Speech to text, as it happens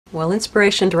Well,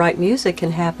 inspiration to write music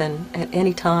can happen at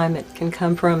any time. It can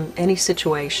come from any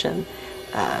situation.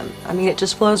 I mean, it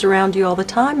just flows around you all the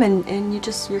time, and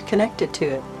you're connected to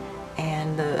it.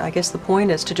 And I guess the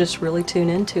point is to just really tune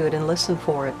into it and listen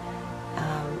for it.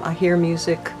 I hear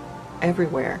music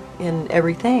everywhere, in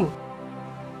everything.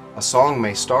 A song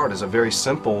may start as a very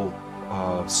simple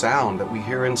sound that we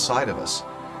hear inside of us.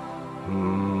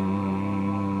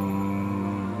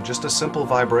 Just a simple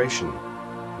vibration.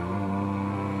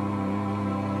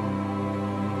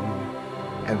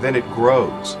 And then it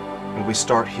grows, and we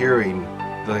start hearing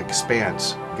the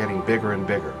expanse getting bigger and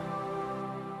bigger.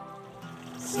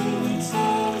 Singing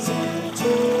songs into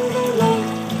the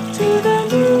light, to the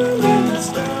moon and the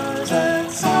stars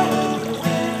outside the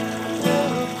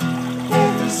window.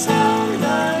 Hear the sound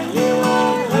I knew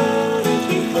I heard it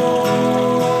before.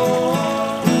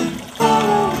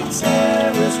 Following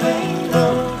Sarah's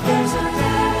rainbow. There's a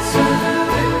dancer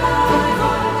in my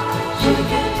heart. She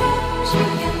can talk, she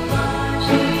can fly,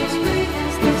 she's free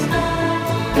as the sky.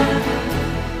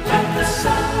 And the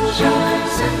sun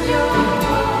shines in your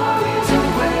worries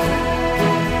away.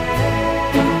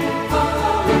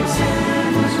 Following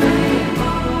Sarah's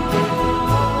rainbow.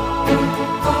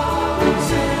 Following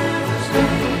Sarah's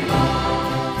rainbow.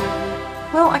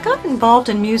 Well, I got involved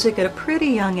in music at a pretty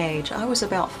young age. I was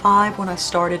about 5 when I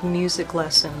started music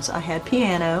lessons. I had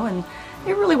piano, and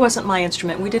it really wasn't my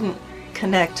instrument. We didn't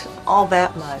connect all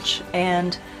that much.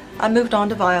 And I moved on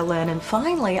to violin, and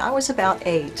finally I was about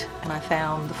 8 and I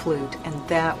found the flute, and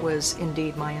that was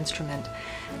indeed my instrument.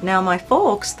 Now, my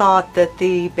folks thought that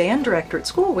the band director at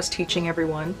school was teaching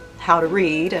everyone how to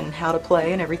read and how to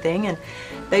play and everything, and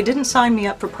they didn't sign me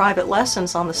up for private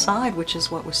lessons on the side, which is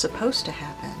what was supposed to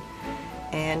happen.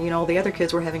 And you know, the other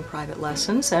kids were having private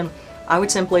lessons, and I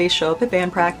would simply show up at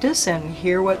band practice and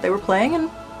hear what they were playing and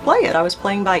play it. I was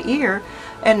playing by ear,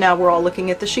 and now we're all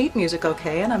looking at the sheet music,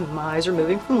 okay, and my eyes are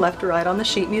moving from left to right on the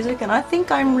sheet music, and I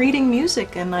think I'm reading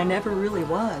music, and I never really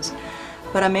was.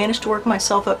 But I managed to work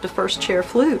myself up to first chair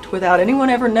flute without anyone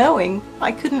ever knowing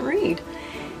I couldn't read.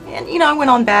 And you know, I went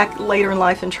on back later in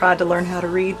life and tried to learn how to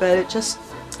read, but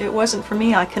it wasn't for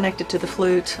me. I connected to the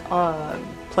flute,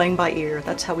 playing by ear.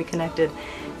 That's how we connected.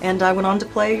 And I went on to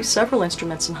play several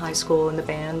instruments in high school in the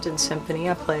band and symphony.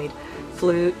 I played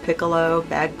flute, piccolo,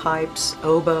 bagpipes,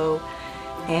 oboe,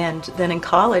 and then in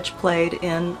college played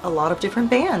in a lot of different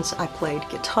bands. I played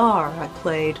guitar, I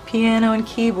played piano and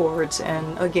keyboards,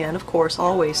 and again, of course,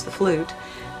 always the flute,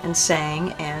 and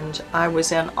sang, and I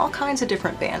was in all kinds of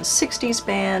different bands, 60s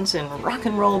bands and rock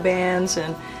and roll bands,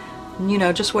 and you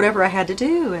know, just whatever I had to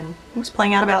do, and I was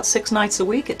playing out about 6 nights a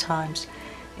week at times,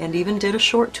 and even did a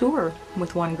short tour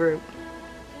with one group.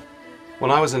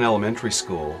 When I was in elementary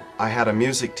school, I had a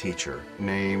music teacher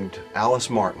named Alice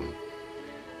Martin,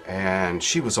 and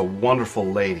she was a wonderful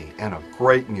lady and a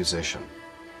great musician.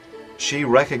 She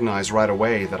recognized right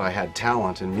away that I had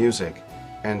talent in music,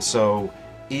 and so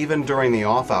even during the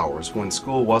off hours when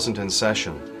school wasn't in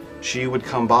session, she would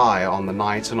come by on the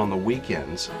nights and on the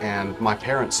weekends, and my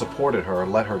parents supported her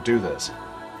and let her do this.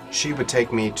 She would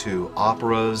take me to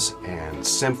operas and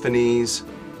symphonies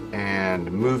and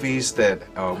movies that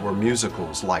were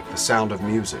musicals like The Sound of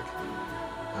Music.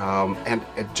 And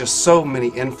just so many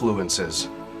influences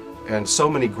and so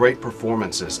many great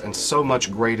performances and so much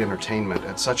great entertainment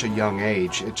at such a young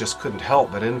age, it just couldn't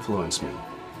help but influence me.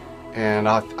 And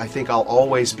I think I'll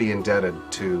always be indebted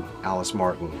to Alice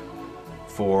Martin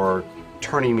for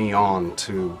turning me on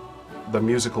to the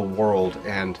musical world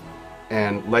and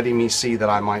letting me see that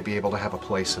I might be able to have a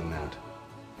place in that.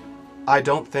 I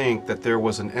don't think that there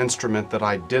was an instrument that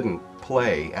I didn't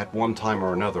play at one time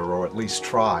or another, or at least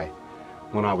try,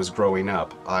 when I was growing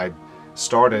up. I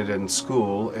started in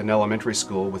school, in elementary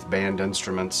school, with band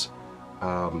instruments,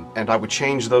 and I would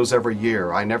change those every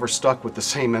year. I never stuck with the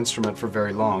same instrument for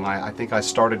very long. I think I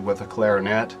started with a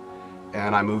clarinet,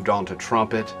 and I moved on to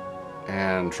trumpet,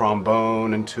 and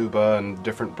trombone and tuba and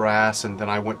different brass, and then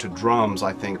I went to drums,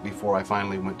 I think, before I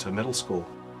finally went to middle school.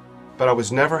 But I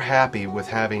was never happy with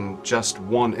having just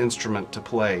one instrument to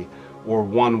play or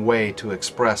one way to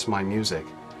express my music.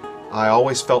 I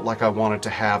always felt like I wanted to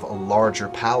have a larger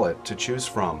palette to choose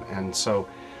from, and so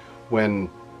when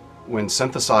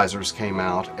synthesizers came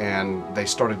out and they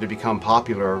started to become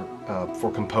popular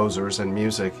for composers and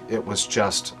music, it was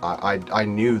just, I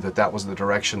knew that that was the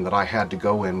direction that I had to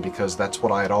go in, because that's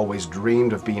what I had always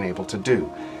dreamed of being able to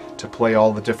do, to play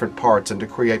all the different parts and to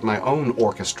create my own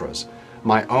orchestras,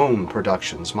 my own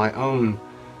productions, my own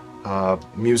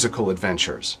musical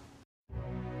adventures.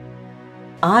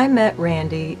 I met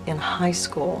Randy in high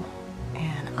school,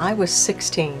 and I was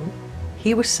 16,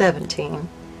 he was 17.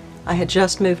 I had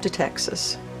just moved to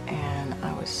Texas, and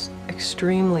I was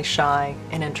extremely shy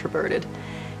and introverted.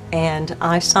 And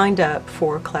I signed up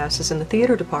for classes in the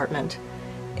theater department,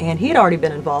 and he had already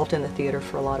been involved in the theater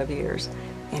for a lot of years,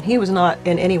 and he was not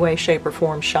in any way, shape, or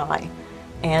form shy.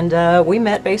 And we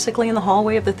met basically in the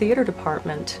hallway of the theater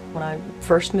department when I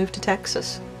first moved to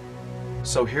Texas.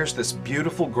 So here's this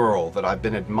beautiful girl that I've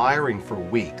been admiring for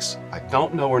weeks. I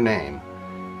don't know her name,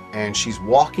 and she's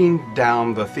walking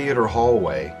down the theater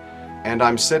hallway, and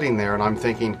I'm sitting there and I'm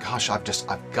thinking, gosh, I've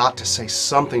got to say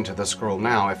something to this girl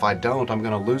now. If I don't, I'm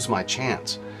going to lose my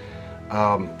chance.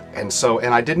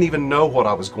 And I didn't even know what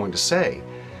I was going to say.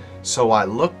 So I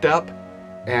looked up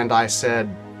and I said,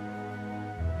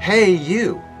 "Hey,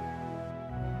 you."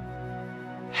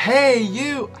 Hey,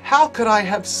 you. How could I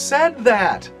have said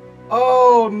that?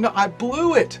 Oh, no, I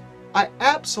blew it. I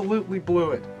absolutely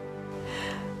blew it.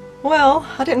 Well,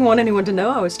 I didn't want anyone to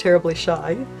know I was terribly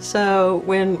shy. So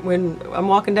when I'm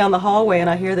walking down the hallway and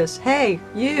I hear this, "Hey,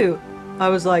 you," I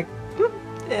was like,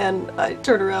 and I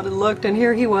turned around and looked, and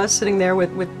here he was sitting there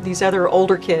with these other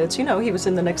older kids. You know, he was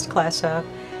in the next class up.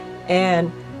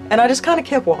 And I just kind of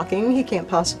kept walking. He can't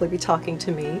possibly be talking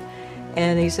to me.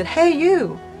 And he said, "Hey,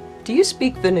 you, do you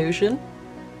speak Venusian?"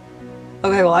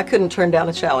 Okay, well, I couldn't turn down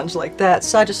a challenge like that,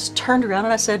 so I just turned around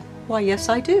and I said, "Why, yes,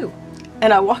 I do."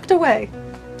 And I walked away.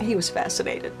 He was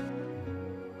fascinated.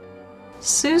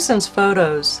 Susan's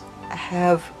photos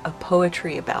have a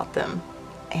poetry about them,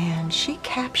 and she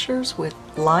captures with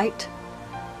light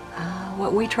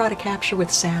what we try to capture with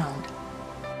sound.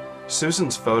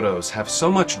 Susan's photos have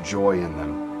so much joy in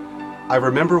them. I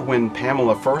remember when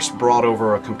Pamela first brought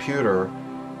over a computer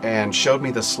and showed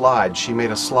me the slides. She made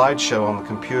a slideshow on the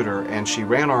computer and she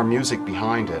ran our music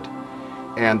behind it.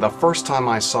 And the first time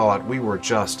I saw it, we were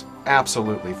just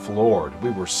absolutely floored. We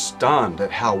were stunned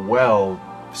at how well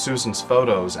Susan's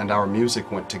photos and our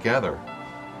music went together.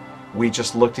 We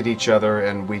just looked at each other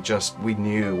and we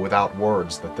knew without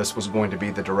words that this was going to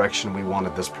be the direction we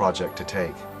wanted this project to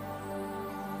take.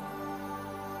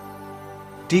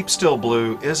 Deep Still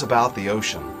Blue is about the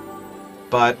ocean,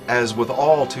 but as with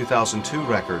all 2002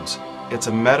 records, it's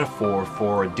a metaphor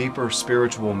for a deeper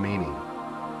spiritual meaning.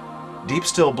 Deep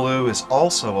Still Blue is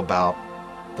also about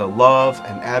the love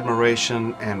and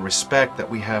admiration and respect that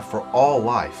we have for all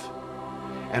life.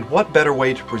 And what better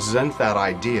way to present that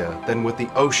idea than with the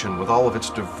ocean, with all of its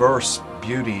diverse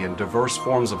beauty and diverse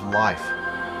forms of life.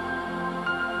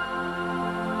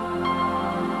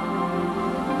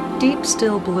 Deep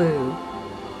Still Blue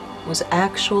was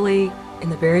actually in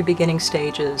the very beginning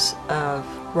stages of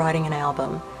writing an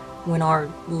album when our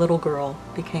little girl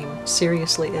became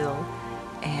seriously ill,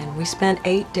 and we spent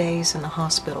 8 days in the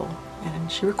hospital,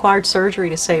 and she required surgery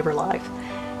to save her life.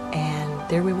 And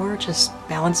there we were, just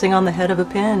balancing on the head of a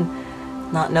pin,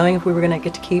 not knowing if we were going to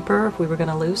get to keep her, if we were going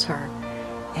to lose her.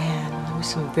 And there were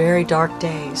some very dark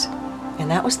days,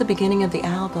 and that was the beginning of the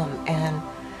album. And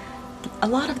a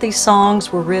lot of these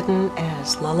songs were written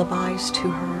as lullabies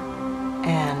to her,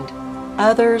 and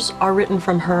others are written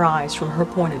from her eyes, from her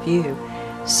point of view.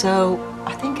 So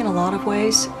I think in a lot of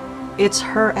ways it's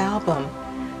her album,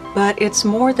 but it's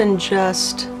more than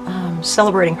just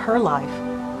celebrating her life.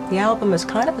 The album is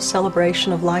kind of a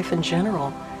celebration of life in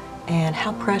general and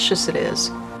how precious it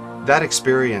is. That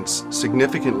experience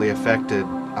significantly affected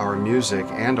our music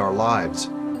and our lives.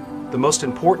 The most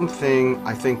important thing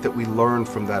I think that we learned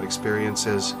from that experience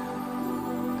is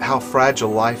how fragile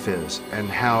life is and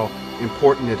how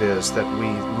important it is that we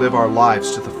live our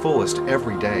lives to the fullest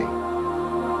every day.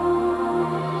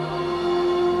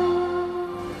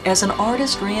 As an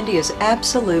artist, Randy is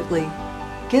absolutely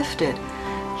gifted.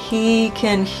 He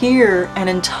can hear an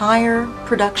entire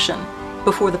production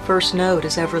before the first note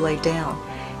is ever laid down.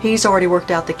 He's already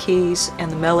worked out the keys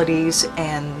and the melodies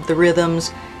and the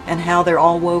rhythms and how they're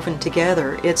all woven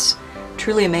together. It's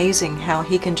truly amazing how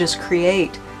he can just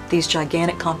create these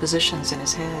gigantic compositions in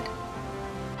his head.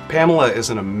 Pamela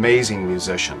is an amazing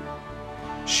musician.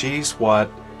 She's what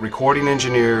recording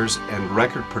engineers and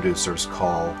record producers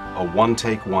call a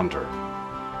one-take wonder.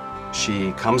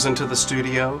 She comes into the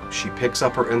studio, she picks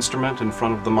up her instrument in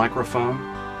front of the microphone,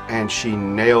 and she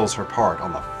nails her part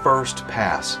on the first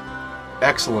pass.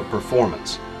 Excellent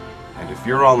performance. And if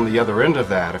you're on the other end of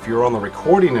that, if you're on the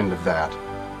recording end of that,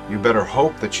 you better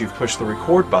hope that you've pushed the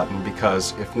record button,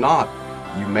 because if not,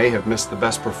 you may have missed the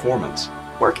best performance.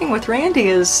 Working with Randy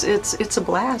it's a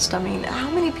blast. I mean, how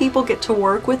many people get to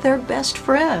work with their best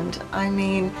friend? I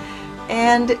mean,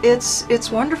 and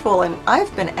it's wonderful. And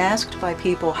I've been asked by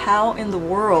people, how in the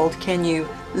world can you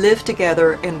live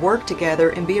together and work together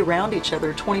and be around each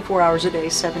other 24 hours a day,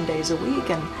 7 days a week?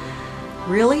 And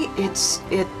Really, it's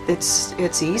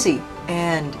easy,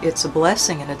 and it's a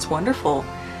blessing, and it's wonderful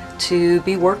to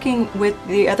be working with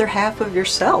the other half of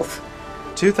yourself.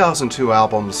 2002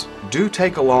 albums do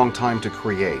take a long time to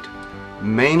create,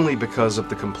 mainly because of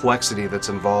the complexity that's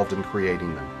involved in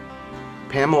creating them.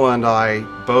 Pamela and I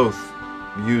both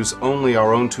use only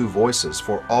our own two voices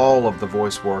for all of the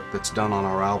voice work that's done on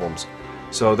our albums.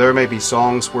 So there may be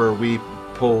songs where we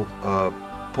pull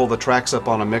the tracks up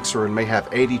on a mixer and may have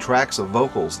 80 tracks of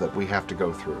vocals that we have to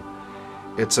go through.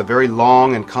 It's a very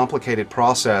long and complicated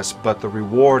process, but the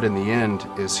reward in the end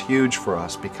is huge for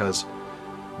us because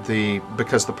the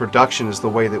production is the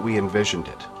way that we envisioned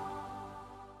it.